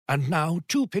And now,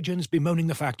 two pigeons bemoaning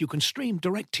the fact you can stream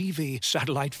DirecTV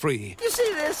satellite-free. You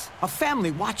see this? A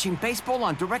family watching baseball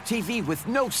on DirecTV with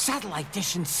no satellite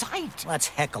dish in sight. Let's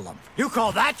heckle them. You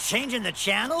call that changing the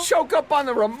channel? Choke up on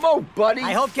the remote, buddy.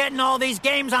 I hope getting all these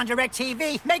games on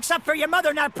DirecTV makes up for your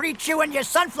mother not pre-chewing your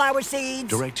sunflower seeds.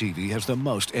 DirecTV has the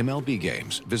most MLB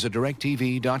games. Visit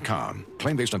DirecTV.com.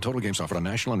 Claim based on total games offered on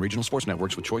national and regional sports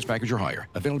networks with choice package or higher.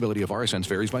 Availability of RSNs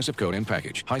varies by zip code and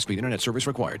package. High-speed internet service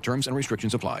required. Terms and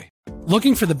restrictions apply.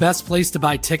 Looking for the best place to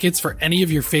buy tickets for any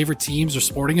of your favorite teams or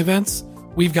sporting events?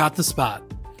 We've got the spot.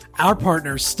 Our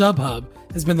partner, StubHub,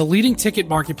 has been the leading ticket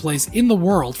marketplace in the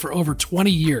world for over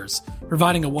 20 years,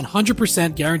 providing a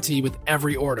 100% guarantee with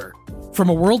every order. From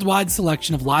a worldwide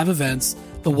selection of live events,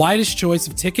 the widest choice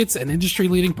of tickets, and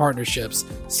industry-leading partnerships,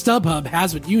 StubHub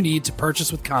has what you need to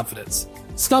purchase with confidence.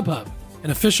 StubHub, an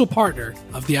official partner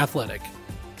of The Athletic.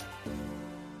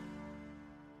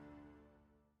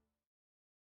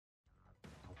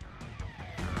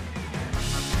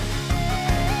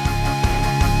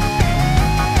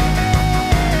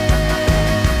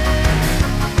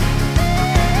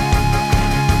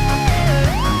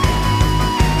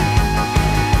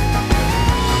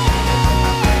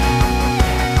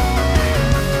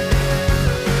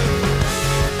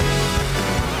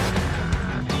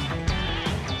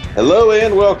 Hello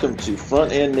and welcome to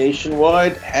Front End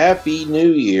Nationwide. Happy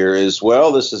New Year as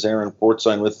well. This is Aaron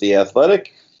Portzline with The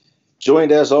Athletic,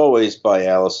 joined as always by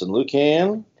Allison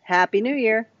Lucan. Happy New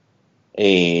Year.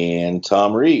 And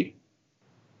Tom Reed.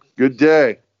 Good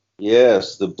day.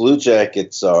 Yes, the Blue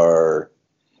Jackets are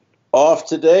off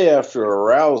today after a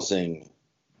rousing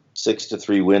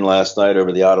 6-3 win last night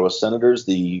over the Ottawa Senators,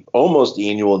 the almost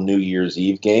annual New Year's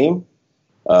Eve game.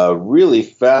 Really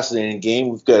fascinating game.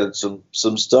 We've got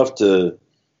some stuff to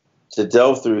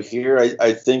delve through here.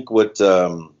 I think what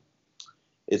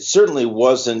it certainly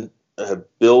wasn't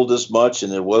billed as much,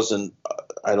 and it wasn't,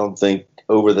 I don't think,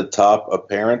 over the top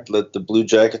apparent that the Blue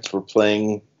Jackets were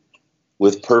playing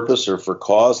with purpose or for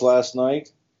cause last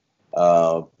night.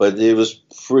 But it was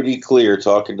pretty clear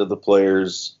talking to the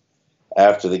players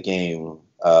after the game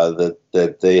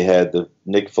that they had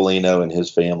Nick Foligno and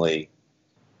his family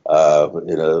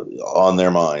on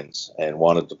their minds and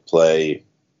wanted to play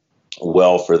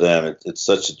well for them. It's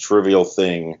such a trivial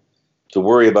thing to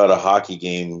worry about a hockey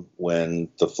game when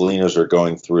the Folignos are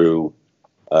going through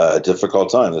a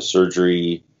difficult time. The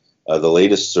surgery, the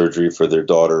latest surgery for their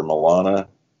daughter Milana.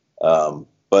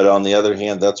 But on the other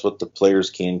hand, that's what the players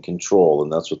can control,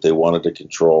 and that's what they wanted to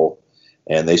control.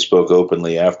 And they spoke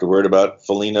openly afterward about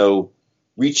Foligno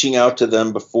reaching out to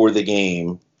them before the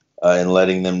game and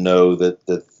letting them know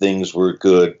that things were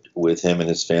good with him and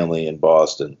his family in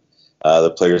Boston.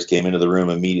 The players came into the room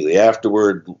immediately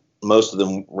afterward. Most of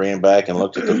them ran back and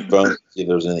looked at their phone to see if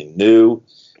there was anything new.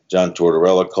 John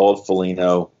Tortorella called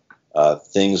Foligno.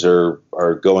 Things are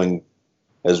going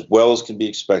as well as can be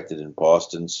expected in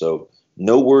Boston. So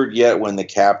no word yet when the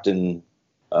captain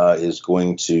is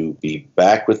going to be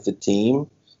back with the team.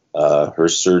 Her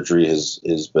surgery has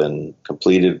been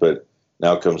completed, but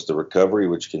now comes the recovery,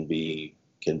 which can be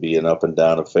an up and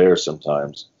down affair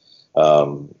sometimes.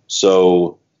 You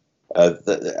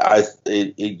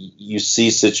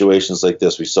see situations like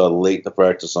this. We saw late in the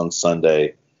practice on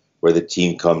Sunday where the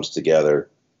team comes together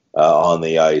on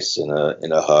the ice in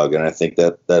a hug, and I think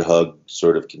that hug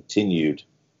sort of continued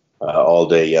all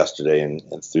day yesterday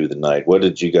and through the night. What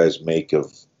did you guys make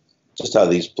of just how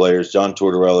these players, John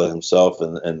Tortorella himself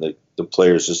and the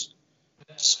players, just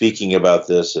speaking about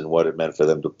this and what it meant for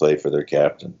them to play for their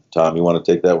captain? Tom, you want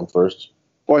to take that one first?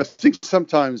 Well, I think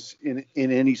sometimes in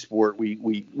any sport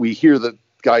we hear the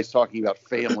guys talking about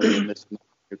family and this.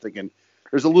 You're thinking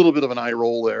there's a little bit of an eye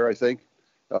roll there. I think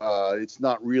it's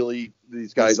not really,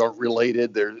 these guys aren't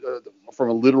related. They're from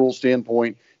a literal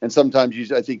standpoint, and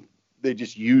sometimes I think they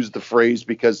just use the phrase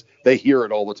because they hear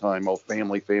it all the time. Oh,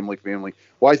 family, family, family.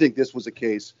 Well, I think this was a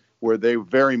case where they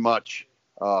very much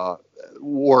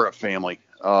were a family.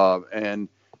 And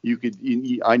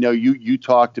I know you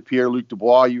talked to Pierre-Luc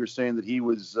Dubois. You were saying that he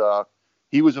was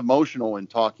emotional in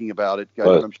talking about it.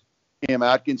 I'm sure Cam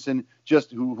Atkinson,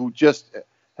 who just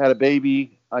had a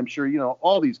baby. I'm sure,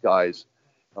 all these guys,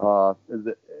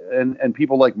 and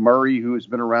people like Murray, who has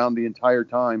been around the entire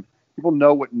time. People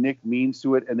know what Nick means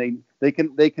to it, and they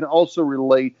can also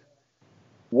relate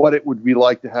what it would be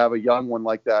like to have a young one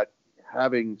like that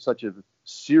having such a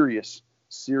serious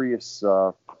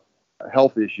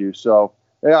health issue. So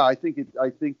yeah, I think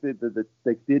that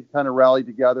they did kind of rally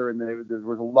together, and there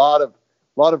was a lot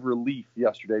of relief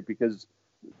yesterday because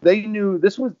they knew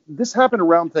this happened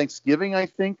around Thanksgiving. I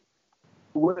think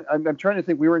I'm trying to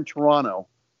think. We were in Toronto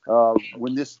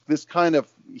when this kind of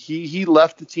he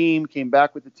left the team, came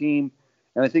back with the team,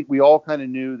 and I think we all kind of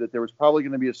knew that there was probably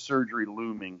going to be a surgery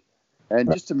looming.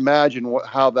 And just imagine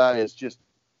how that is just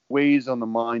weighs on the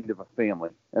mind of a family.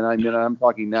 And I mean, I'm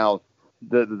talking now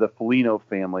the Foligno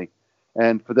family.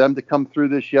 And for them to come through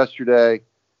this yesterday,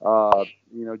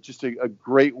 just a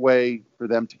great way for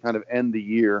them to kind of end the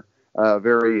year,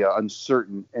 very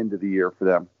uncertain end of the year for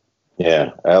them.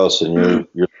 Yeah. Allison,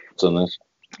 your thoughts on this?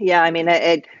 Yeah, I mean,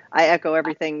 I echo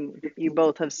everything you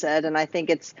both have said, and I think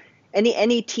it's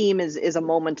any team is a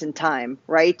moment in time,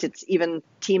 right? It's even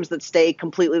teams that stay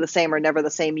completely the same or never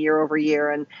the same year over year,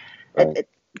 and right.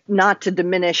 Not to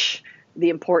diminish the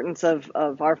importance of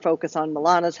our focus on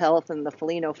Milana's health and the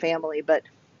Foligno family, but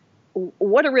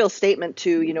what a real statement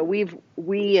to,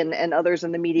 we and others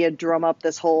in the media drum up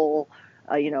this whole,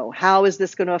 how is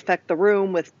this going to affect the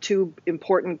room with two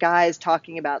important guys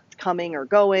talking about coming or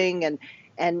going,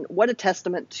 and what a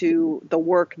testament to the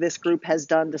work this group has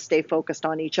done to stay focused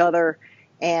on each other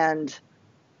and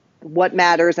what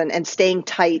matters and staying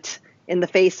tight in the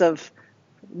face of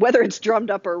whether it's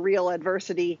drummed up or real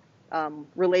adversity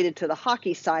related to the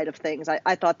hockey side of things.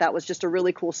 I thought that was just a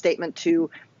really cool statement to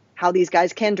how these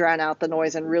guys can drown out the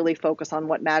noise and really focus on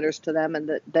what matters to them,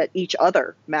 and that each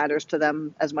other matters to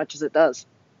them as much as it does.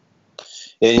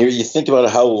 And you think about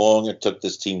how long it took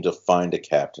this team to find a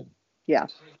captain. Yeah.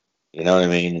 You know what I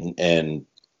mean? And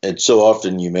so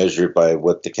often you measure it by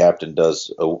what the captain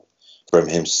does from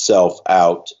himself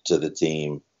out to the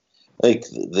team. I think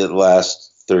the last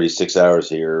 36 hours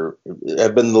here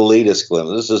have been the latest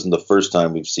glimpse. This isn't the first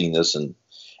time we've seen this, and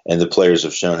the players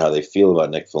have shown how they feel about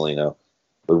Nick Foligno.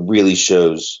 It really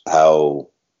shows how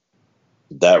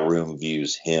that room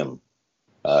views him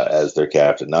as their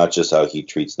captain, not just how he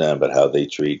treats them, but how they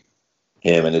treat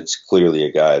him. And it's clearly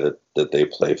a guy that they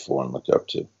play for and look up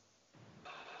to.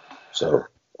 So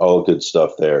all good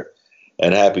stuff there.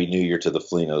 And Happy New Year to the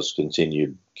Folignos,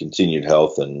 continued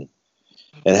health and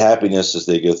happiness as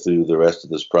they go through the rest of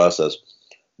this process.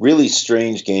 Really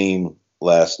strange game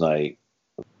last night.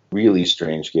 Really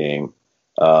strange game.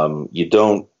 You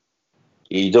don't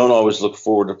always look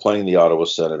forward to playing the Ottawa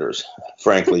Senators,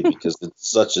 frankly, because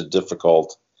it's such a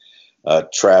difficult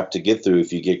trap to get through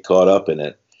if you get caught up in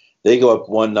it. They go up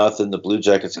 1-0. The Blue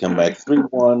Jackets come back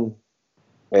 3-1,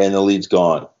 and the lead's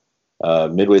gone.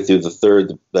 Midway through the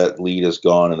third, that lead is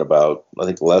gone in about, I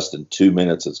think, less than 2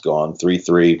 minutes. It's gone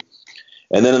 3-3.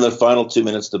 And then in the final 2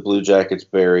 minutes, the Blue Jackets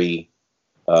bury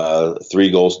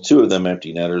 3 goals, 2 of them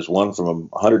empty netters, one from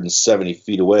 170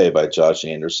 feet away by Josh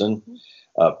Anderson.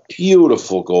 A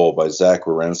beautiful goal by Zach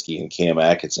Werenski and Cam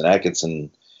Atkinson.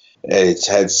 Atkinson has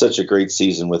had such a great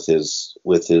season with his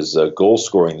goal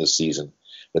scoring this season.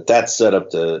 But that set up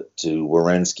to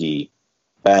Werenski,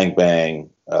 bang, bang,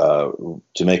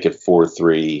 to make it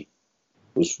 4-3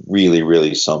 was really,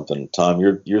 really something. Tom,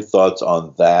 your thoughts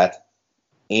on that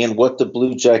and what the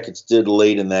Blue Jackets did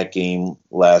late in that game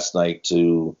last night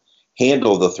to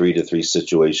handle the 3-3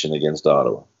 situation against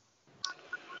Ottawa?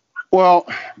 Well,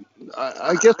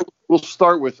 I guess we'll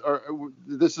start with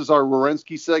this is our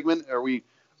Werenski segment. Are we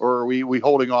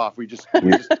holding off? We're just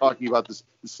talking about the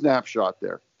snapshot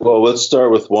there. Well, let's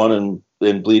start with one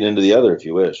and bleed into the other if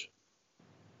you wish.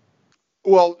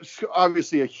 Well,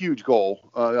 obviously a huge goal,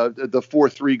 the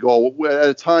 4-3 goal, at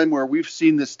a time where we've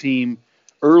seen this team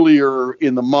earlier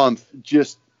in the month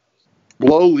just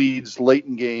blow leads late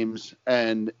in games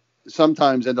and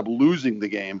sometimes end up losing the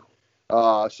game.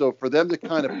 So for them to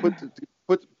kind of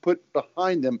put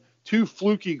behind them 2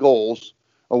 fluky goals,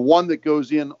 one that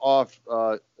goes in off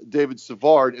David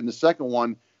Savard, and the second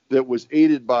one that was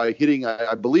aided by hitting,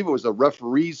 I believe it was a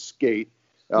referee's skate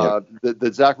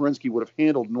that Zach Werenski would have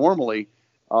handled normally,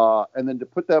 and then to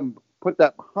put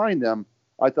that behind them,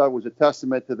 I thought was a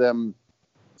testament to them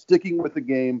sticking with the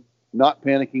game, not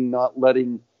panicking, not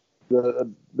letting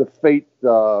the fate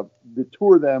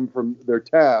detour them from their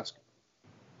task.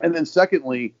 And then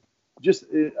secondly, just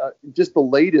the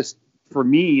latest for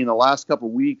me in the last couple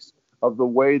of weeks of the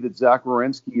way that Zach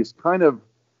Werenski has kind of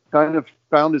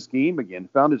found his game again,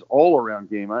 found his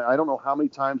all-around game. I don't know how many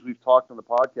times we've talked on the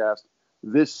podcast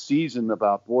this season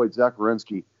about, Zach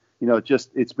Werenski,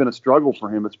 it's been a struggle for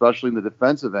him, especially in the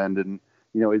defensive end. And,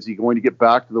 is he going to get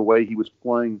back to the way he was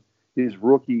playing his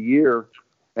rookie year?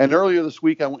 And earlier this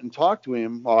week, I went and talked to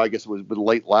him. I guess it was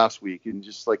late last week. And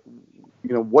just like,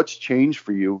 what's changed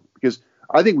for you? Because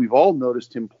I think we've all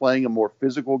noticed him playing a more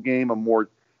physical game, a more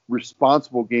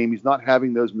responsible game. He's not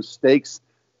having those mistakes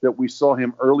that we saw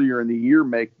him earlier in the year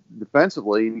make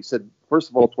defensively. And he said, first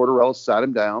of all, Tortorella sat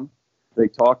him down. They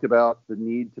talked about the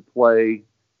need to play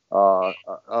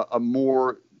a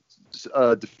more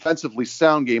defensively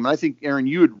sound game. And I think, Aaron,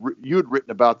 you had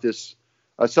written about this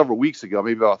several weeks ago,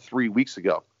 maybe about 3 weeks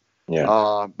ago.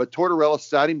 Yeah. But Tortorella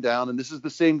sat him down, and this is the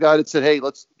same guy that said, "Hey,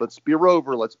 let's be a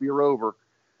rover,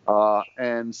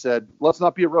 and said, "Let's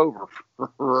not be a rover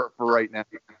for right now."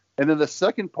 And then the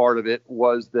second part of it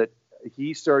was that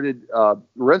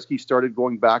Werenski started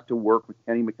going back to work with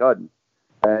Kenny McCudden,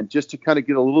 and just to kind of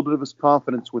get a little bit of his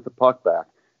confidence with the puck back.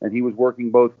 And he was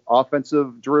working both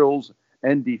offensive drills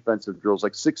and defensive drills,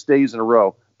 like 6 days in a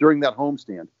row during that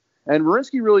homestand. And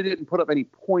Werenski really didn't put up any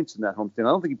points in that homestand. I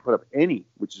don't think he put up any,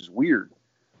 which is weird.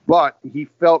 But he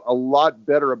felt a lot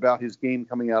better about his game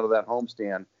coming out of that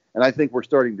homestand. And I think we're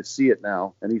starting to see it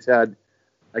now. And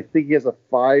I think he has a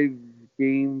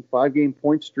five-game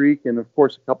point streak, and of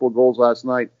course a couple of goals last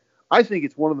night. I think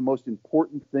it's one of the most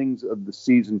important things of the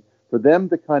season for them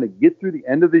to kind of get through the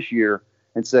end of this year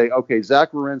and say, okay,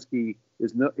 Zach Werenski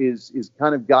is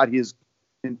kind of got his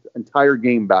entire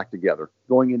game back together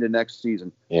going into next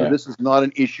season. Yeah. So this is not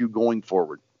an issue going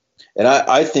forward. And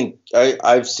I think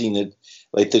I've seen it,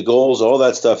 like the goals, all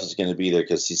that stuff is going to be there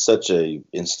because he's such a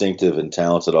instinctive and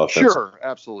talented offensive. Sure,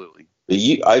 absolutely. But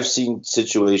I've seen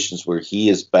situations where he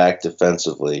is back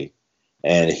defensively,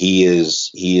 and he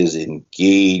is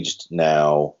engaged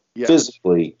now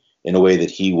physically in a way that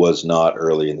he was not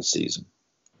early in the season.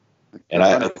 And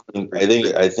I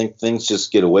think things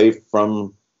just get away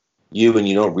from you, and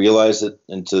you don't realize it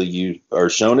until you are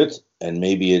shown it. And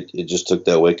maybe it just took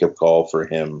that wake up call for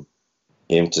him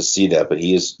to see that. But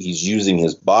he's using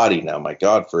his body now. My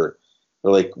God, for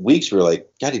like weeks we were like,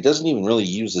 God, he doesn't even really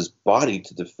use his body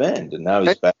to defend, and now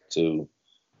he's back to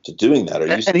doing that.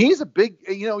 And he's a big.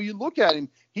 You look at him;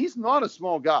 he's not a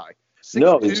small guy.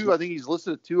 6'2", I think he's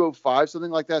listed at 205,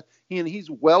 something like that. He's he's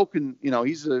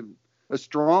a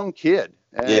strong kid.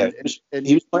 And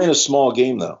he was playing a small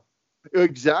game though.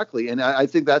 Exactly, and I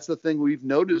think that's the thing we've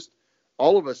noticed,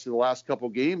 all of us in the last couple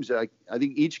of games. I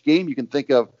think each game you can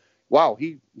think of, wow,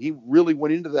 he really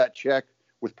went into that check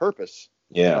with purpose.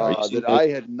 Yeah, that I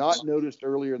had not noticed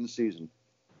earlier in the season.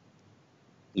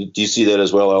 Do you see that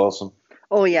as well, Allison?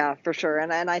 Oh yeah, for sure.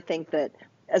 And I think that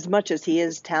as much as he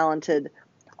is talented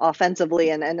offensively,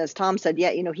 and as Tom said,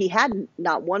 he had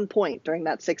not 1 point during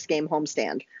that 6-game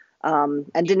homestand.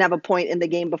 And didn't have a point in the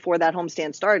game before that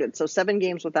homestand started. So 7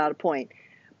 games without a point.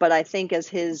 But I think as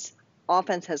his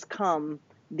offense has come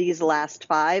these last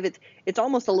 5, it's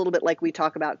almost a little bit like we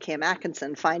talk about Cam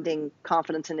Atkinson finding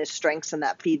confidence in his strengths, and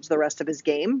that feeds the rest of his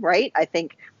game, right? I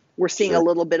think we're seeing a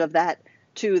little bit of that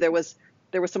too. There was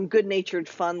some good-natured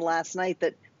fun last night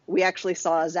that we actually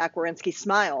saw Zach Werenski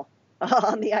smile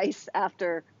on the ice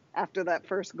after that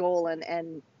first goal,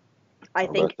 and I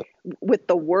think with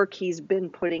the work he's been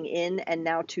putting in, and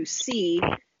now to see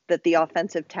that the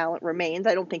offensive talent remains,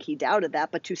 I don't think he doubted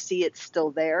that, but to see it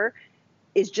still there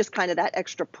is just kind of that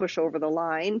extra push over the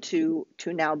line to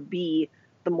now be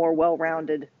the more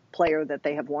well-rounded player that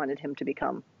they have wanted him to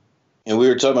become. And we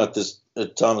were talking about this,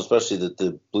 Tom, especially that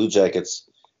the Blue Jackets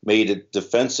made a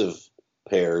defensive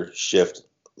pair shift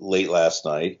late last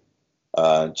night.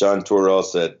 John Tortorella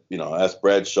said, ask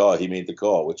Brad Shaw, he made the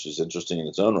call, which is interesting in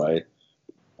its own right.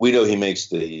 We know he makes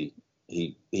he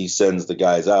sends the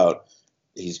guys out.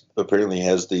 He's apparently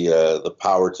has the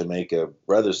power to make a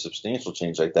rather substantial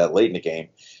change like that late in the game.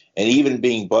 And even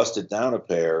being busted down a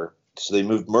pair, so they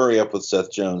moved Murray up with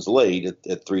Seth Jones late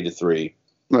at 3-3.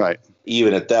 Right.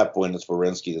 Even at that point, it's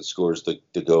Werenski that scores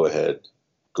the go-ahead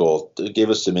goal. Give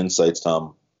us some insights,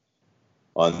 Tom,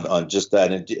 on just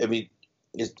that. And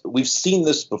we've seen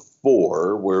this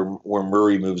before where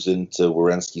Murray moves into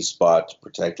Werenski's spot to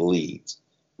protect leads.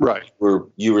 Right. Where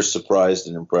you were surprised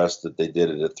and impressed that they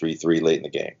did it at 3-3 late in the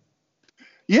game.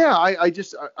 Yeah,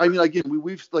 again,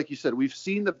 we've like you said, we've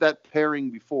seen that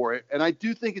pairing before, and I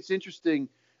do think it's interesting.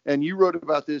 And you wrote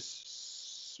about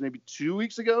this maybe 2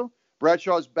 weeks ago.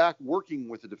 Bradshaw's back working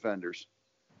with the defenders.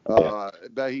 But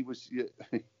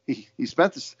he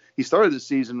started the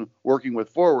season working with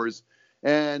forwards,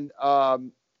 and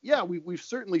we've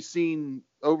certainly seen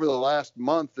over the last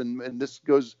month, and this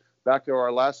goes back to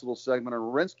our last little segment on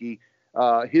Werenski,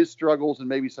 his struggles and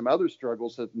maybe some other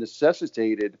struggles have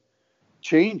necessitated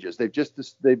changes.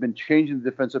 They've been changing the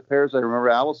defensive pairs. I remember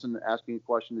Allison asking a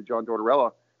question to John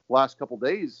Tortorella last couple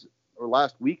days, or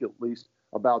last week at least,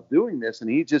 about doing this,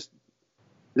 and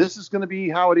this is going to be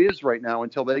how it is right now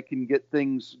until they can get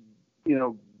things,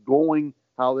 going,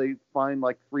 how they find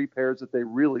like 3 pairs that they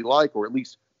really like, or at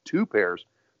least 2 pairs.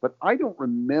 But I don't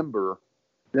remember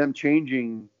them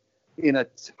changing in a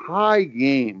tie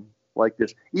game like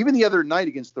this. Even the other night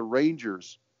against the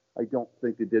Rangers, I don't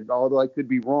think they did, although I could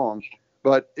be wrong.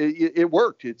 but it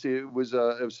worked. It was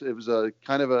a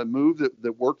kind of a move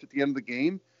that worked at the end of the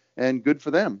game, and good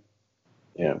for them.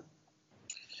 Yeah.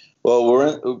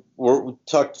 Well, we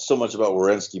talked so much about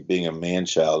Werenski being a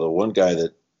man-child. The one guy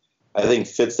that I think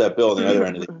fits that bill on the other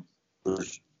end of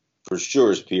the for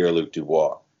sure is Pierre-Luc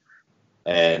Dubois.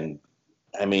 And,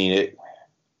 I mean,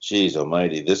 geez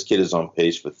almighty, this kid is on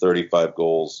pace for 35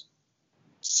 goals,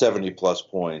 70-plus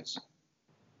points.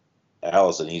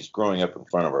 Allison, he's growing up in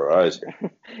front of our eyes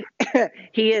here.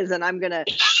 He is, and I'm going to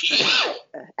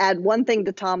add one thing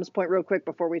to Tom's point real quick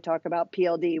before we talk about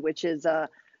PLD, which is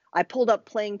I pulled up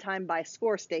playing time by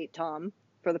score state, Tom,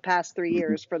 for the past 3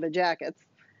 years for the Jackets.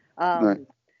 Right.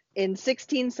 In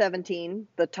 16-17,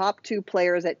 the top two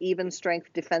players at even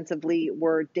strength defensively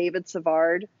were David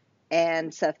Savard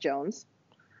and Seth Jones.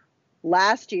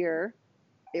 Last year,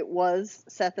 it was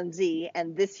Seth and Z,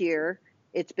 and this year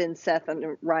it's been Seth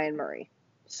and Ryan Murray.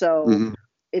 So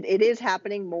it is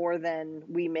happening more than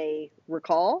we may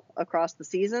recall across the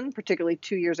season, particularly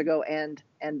 2 years ago and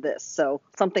this. So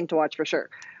something to watch for sure.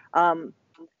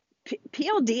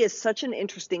 PLD is such an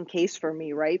interesting case for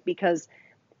me, right? Because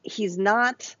he's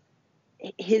not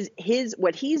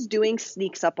what he's doing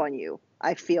sneaks up on you,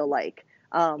 I feel like.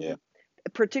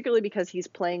 Particularly because he's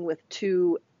playing with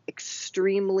two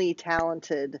extremely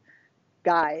talented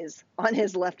guys on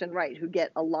his left and right who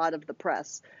get a lot of the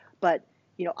press. But,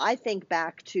 you know, I think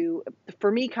back to,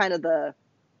 for me, kind of the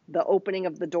opening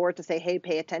of the door to say, hey,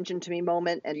 pay attention to me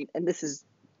moment. And this is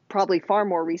probably far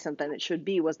more recent than it should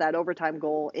be, was that overtime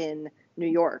goal in New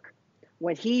York,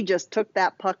 when he just took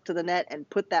that puck to the net and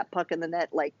put that puck in the net.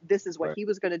 Like, this is what he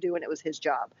was going to do, and it was his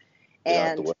job.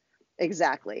 And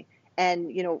exactly.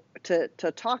 And, you know, to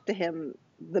talk to him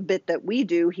the bit that we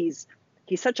do, he's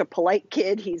such a polite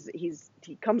kid. He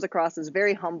comes across as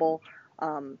very humble.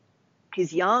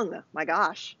 He's young, my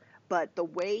gosh, but the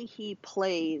way he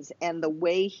plays and the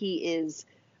way he is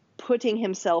putting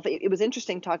himself, it was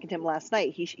interesting talking to him last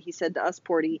night. He said to us,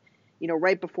 Porty, you know,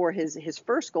 right before his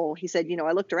first goal, he said, you know,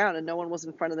 I looked around and no one was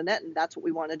in front of the net, and that's what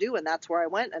we want to do, and that's where I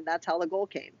went, and that's how the goal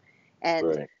came.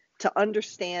 And to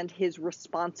understand his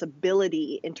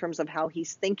responsibility in terms of how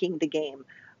he's thinking the game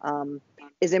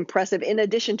is impressive, in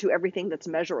addition to everything that's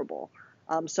measurable.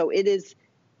 So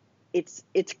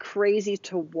it's crazy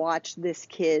to watch this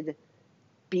kid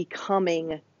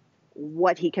becoming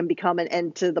what he can become.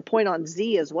 And to the point on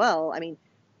Z as well, I mean,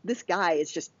 this guy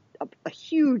is just a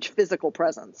huge physical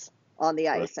presence on the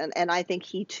ice. And I think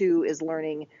he too is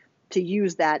learning to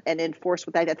use that and enforce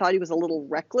with that. I thought he was a little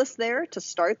reckless there to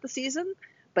start the season,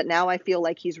 but now I feel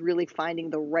like he's really finding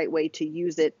the right way to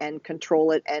use it and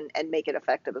control it and make it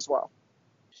effective as well.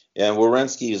 Yeah, and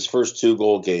Werenski's first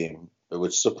 2-goal game,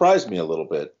 which surprised me a little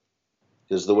bit,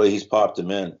 is the way he's popped him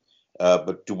in.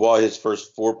 But Dubois, his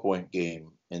first 4-point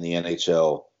game in the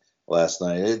NHL last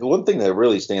night. The one thing that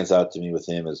really stands out to me with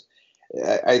him is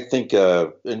I think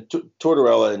and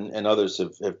Tortorella and others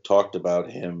have talked about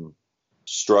him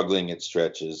struggling at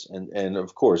stretches. And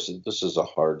of course, this is a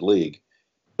hard league.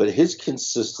 But his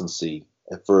consistency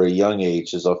for a young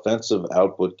age, his offensive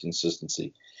output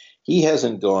consistency, he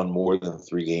hasn't gone more than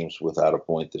 3 games without a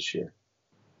point this year.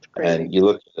 And you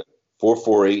look at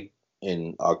 4.48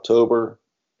 in October,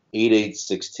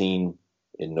 8.816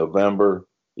 in November.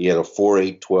 He had a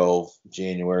 4.812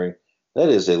 January. That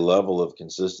is a level of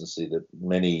consistency that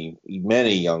many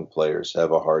young players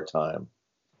have a hard time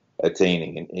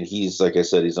attaining. And he's, like I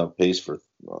said, he's on pace for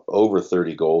over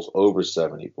 30 goals, over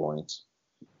 70 points.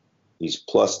 He's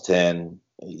plus 10.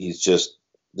 He's just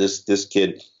this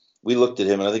kid. We looked at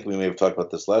him, and I think we may have talked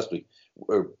about this last week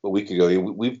or a week ago.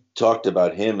 We've talked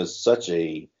about him as such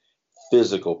a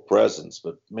physical presence,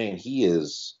 but man, he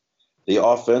is the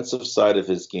offensive side of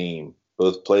his game,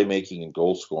 both playmaking and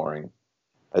goal scoring,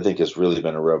 I think has really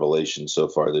been a revelation so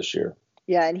far this year.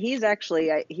 Yeah, and he's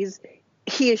actually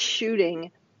he is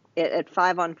shooting at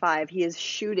 5-on-5. He is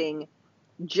shooting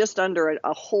just under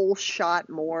a whole shot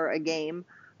more a game,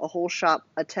 a whole shot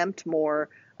attempt more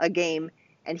a game,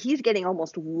 and he's getting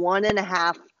almost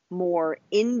 1.5 more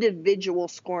individual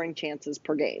scoring chances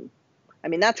per game. I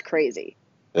mean, that's crazy.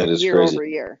 That is year crazy. Over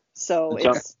year. So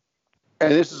it's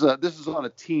and this is on a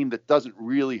team that doesn't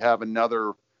really have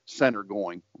another center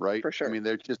going, right? For sure. I mean,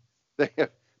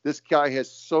 this guy has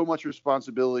so much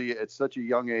responsibility at such a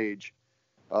young age.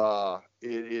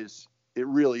 It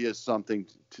really is something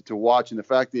to watch. And the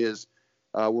fact is,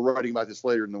 we're writing about this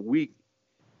later in the week.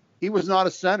 He was not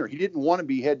a center. He didn't want to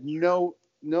be. He had no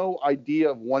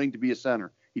idea of wanting to be a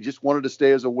center. He just wanted to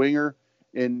stay as a winger.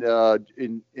 In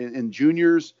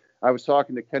juniors, I was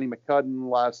talking to Kenny McCudden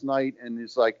last night, and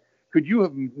it's like, could you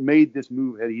have made this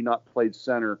move had he not played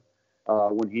center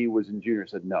when he was in junior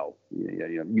said, no,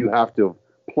 you have to have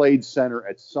played center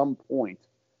at some point.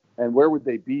 And where would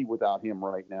they be without him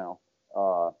right now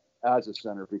as a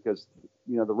center? Because,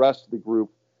 the rest of the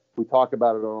group, we talk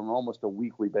about it on almost a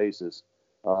weekly basis.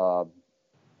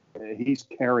 He's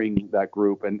carrying that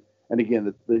group. And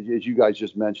again, as you guys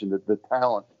just mentioned, the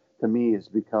talent to me has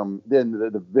become, then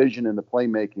the vision and the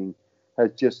playmaking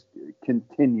has just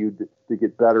continued to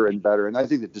get better and better. And I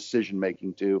think the decision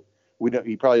making too,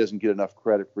 he probably doesn't get enough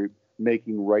credit for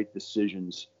making right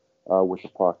decisions with the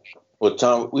puck. Well,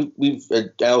 Tom, we've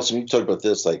Allison, we've talked about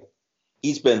this. Like,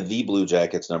 he's been the Blue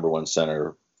Jackets' number one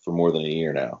center for more than a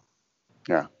year now.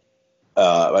 Yeah.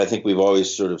 I think we've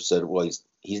always sort of said, well,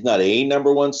 he's not a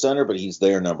number one center, but he's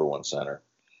their number one center.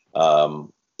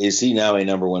 Is he now a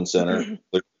number one center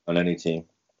on any team?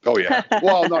 Oh yeah.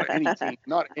 Well, not any team.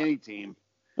 Not any team.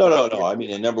 No. I mean,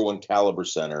 a number one caliber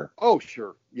center. Oh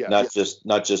sure. Yeah. Not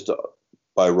just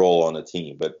by role on a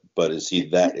team, but is he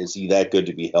that good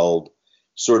to be held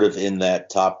sort of in that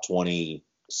top 20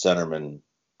 centerman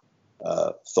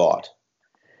thought?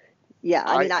 Yeah.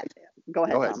 I mean, go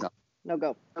ahead. Tom. No,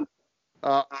 go.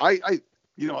 I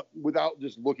without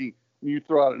just looking, you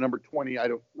throw out a number 20.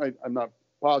 I'm not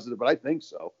positive, but I think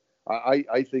so.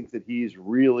 I think that he's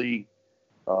really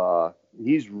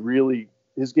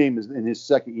his game is in his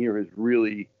second year has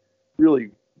really, really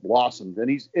blossomed.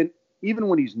 And even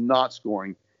when he's not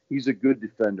scoring, he's a good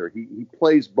defender. He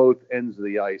plays both ends of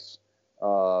the ice.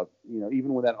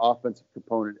 Even when that offensive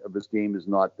component of his game is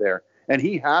not there, and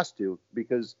he has to,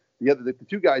 because the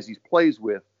two guys he plays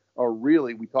with are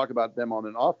really, we talk about them on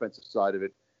an offensive side of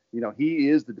it. He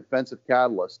is the defensive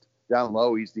catalyst down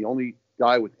low. He's the only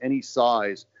guy with any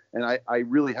size. And I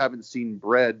really haven't seen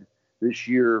Bread this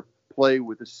year play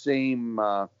with the same,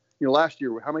 last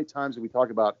year, how many times did we talk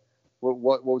about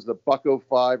what was the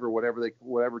 $1.05 or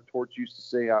whatever Torch used to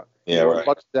say out? Yeah, right.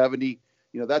 $1.70.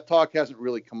 That talk hasn't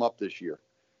really come up this year.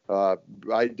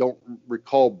 I don't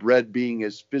recall Bread being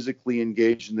as physically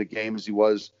engaged in the game as he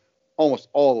was almost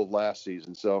all of last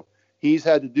season. So he's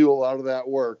had to do a lot of that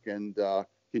work and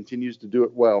continues to do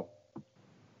it well.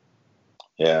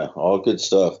 Yeah, all good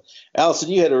stuff. Allison,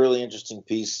 you had a really interesting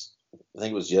piece. I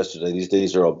think it was yesterday. These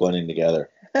days are all blending together.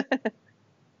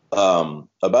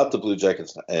 About the Blue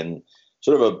Jackets and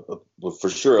sort of for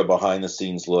sure a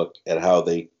behind-the-scenes look at how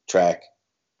they track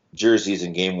jerseys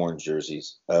and game-worn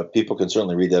jerseys. People can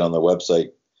certainly read that on their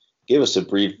website. Give us a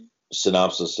brief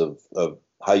synopsis of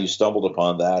how you stumbled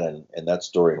upon that and that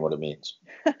story and what it means.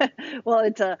 Well,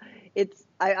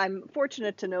 I'm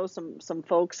fortunate to know some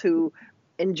folks who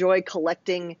enjoy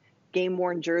collecting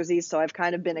game-worn jerseys, so I've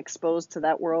kind of been exposed to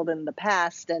that world in the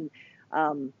past. And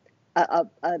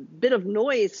a bit of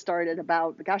noise started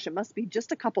about, it must be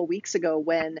just a couple weeks ago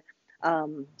when,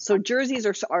 so jerseys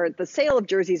are the sale of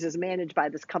jerseys is managed by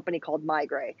this company called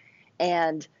MyGray,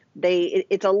 and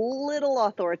it's a little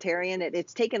authoritarian.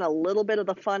 It's taken a little bit of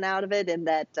the fun out of it in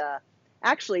that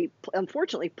actually,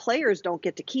 unfortunately, players don't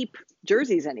get to keep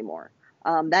jerseys anymore.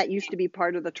 That used to be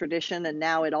part of the tradition, and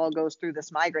now it all goes through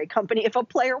this MyGray company. If a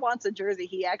player wants a jersey,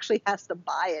 he actually has to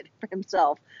buy it for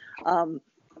himself.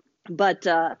 But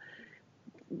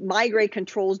MyGray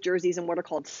controls jerseys in what are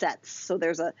called sets. So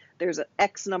there's a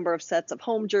X number of sets of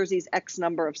home jerseys, X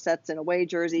number of sets in away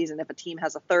jerseys, and if a team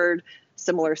has a third,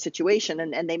 similar situation,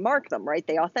 and they mark them, right?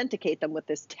 They authenticate them with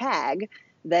this tag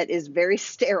that is very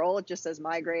sterile. It just says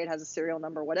MyGray, it has a serial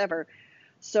number, whatever.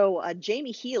 So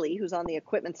Jamie Healy, who's on the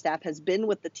equipment staff, has been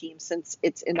with the team since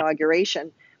its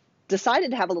inauguration,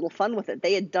 decided to have a little fun with it.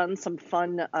 They had done some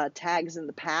fun tags in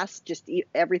the past, just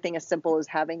everything as simple as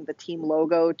having the team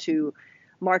logo to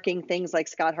marking things like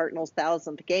Scott Hartnell's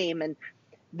 1,000th game. And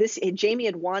Jamie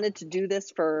had wanted to do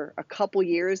this for a couple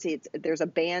years. There's a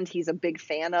band he's a big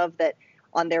fan of that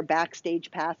on their backstage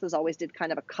passes always did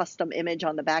kind of a custom image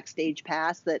on the backstage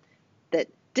pass that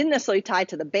didn't necessarily tie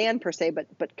to the band per se,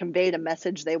 but conveyed a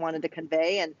message they wanted to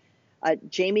convey.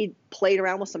 And Jamie played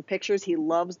around with some pictures. He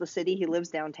loves the city. He lives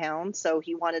downtown, so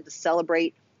he wanted to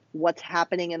celebrate what's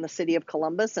happening in the city of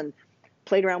Columbus and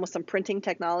played around with some printing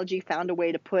technology, found a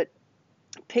way to put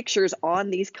pictures on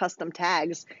these custom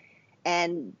tags.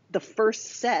 And the first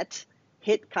set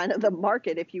hit kind of the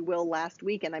market, if you will, last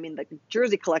week. And I mean, the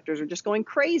jersey collectors are just going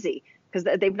crazy because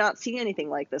they've not seen anything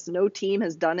like this. No team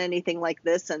has done anything like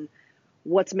this. And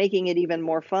what's making it even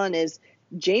more fun is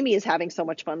Jamie is having so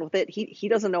much fun with it. He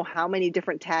doesn't know how many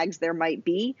different tags there might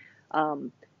be,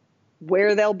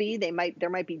 where they'll be. There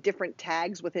might be different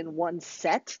tags within one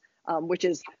set, which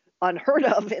is unheard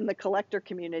of in the collector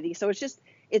community. So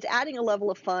it's adding a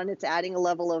level of fun. It's adding a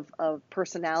level of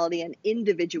personality and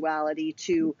individuality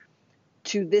to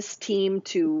to this team,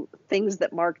 to things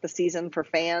that mark the season for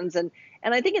fans. And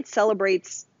I think it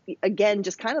celebrates, again,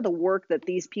 just kind of the work that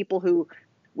these people who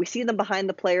we see them behind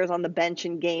the players on the bench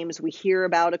in games. We hear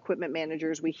about equipment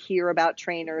managers. We hear about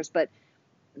trainers. But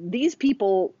these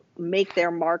people make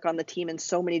their mark on the team in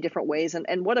so many different ways.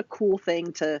 And what a cool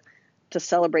thing to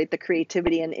celebrate the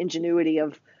creativity and ingenuity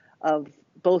of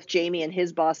both Jamie and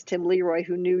his boss, Tim Leroy,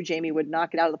 who knew Jamie would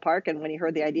knock it out of the park. And when he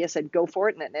heard the idea, said, go for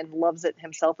it, and loves it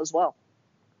himself as well.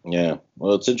 Yeah,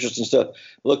 well, it's interesting stuff.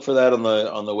 Look for that on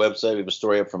the website. We have a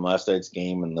story up from last night's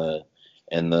game and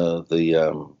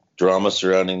the drama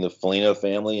surrounding the Foligno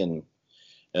family and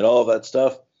all of that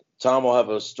stuff. Tom will have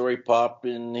a story pop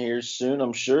in here soon,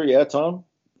 I'm sure. Yeah, Tom?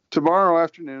 Tomorrow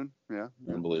afternoon. Yeah.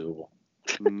 Unbelievable.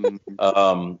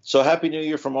 So Happy New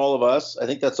Year from all of us. I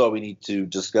think that's all we need to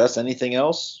discuss. Anything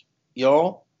else,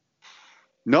 y'all?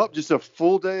 Nope, just a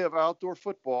full day of outdoor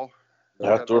football.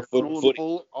 Outdoor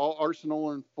football. All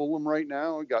Arsenal and Fulham right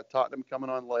now. We got Tottenham coming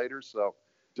on later, so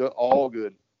all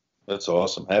good. That's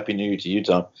awesome. Happy New Year to you,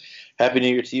 Tom. Happy New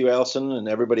Year to you, Allison, and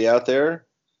everybody out there.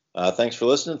 Thanks for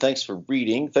listening. Thanks for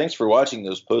reading. Thanks for watching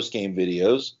those post-game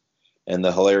videos and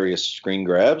the hilarious screen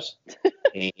grabs.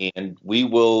 And we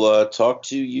will talk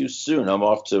to you soon. I'm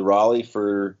off to Raleigh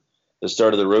for the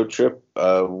start of the road trip.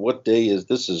 What day is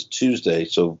this? Is Tuesday,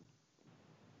 so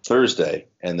Thursday.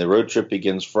 And the road trip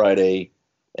begins Friday.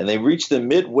 And they reach the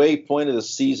midway point of the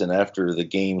season after the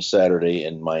game Saturday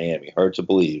in Miami. Hard to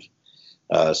believe.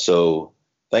 So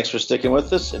thanks for sticking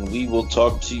with us, and we will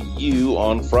talk to you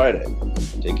on Friday.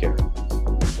 Take care.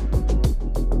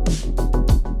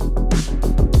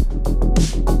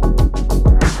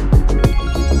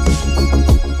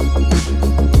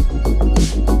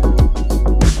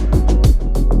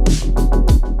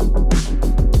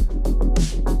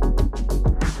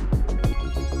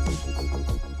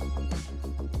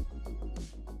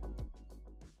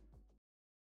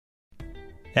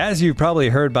 As you've probably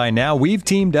heard by now, we've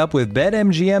teamed up with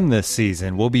BetMGM this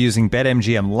season. We'll be using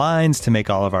BetMGM lines to make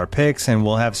all of our picks, and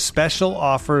we'll have special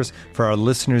offers for our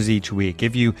listeners each week.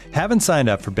 If you haven't signed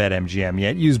up for BetMGM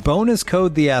yet, use bonus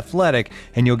code The Athletic,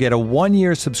 and you'll get a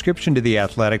 1-year subscription to The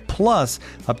Athletic, plus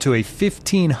up to a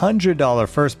 $1,500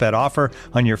 first bet offer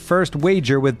on your first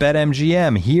wager with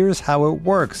BetMGM. Here's how it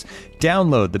works.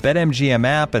 Download the BetMGM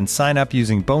app and sign up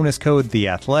using bonus code The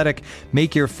Athletic.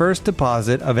 Make your first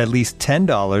deposit of at least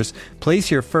 $10. Place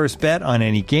your first bet on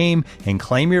any game and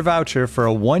claim your voucher for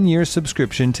a 1-year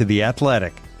subscription to The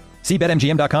Athletic. See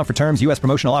BetMGM.com for terms. U.S.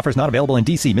 promotional offers not available in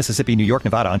D.C., Mississippi, New York,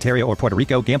 Nevada, Ontario, or Puerto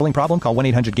Rico. Gambling problem? Call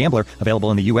 1-800-GAMBLER. Available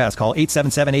in the U.S. Call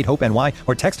 877-8-HOPE-NY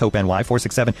or text HOPE-NY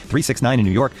 467-369 in New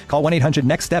York. Call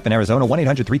 1-800-NEXT-STEP in Arizona.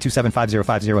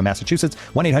 1-800-327-5050 in Massachusetts.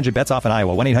 1-800-BETS-OFF in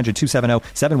Iowa.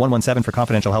 1-800-270-7117 for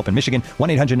confidential help in Michigan.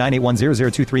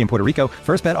 1-800-981-0023 in Puerto Rico.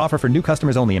 First bet offer for new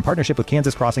customers only in partnership with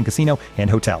Kansas Crossing Casino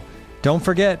and Hotel. Don't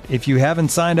forget, if you haven't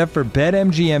signed up for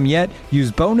BetMGM yet,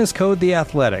 use bonus code The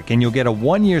Athletic, and you'll get a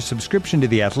 1-year subscription to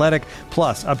The Athletic,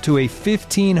 plus up to a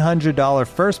 $1,500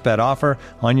 first bet offer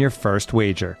on your first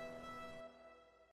wager.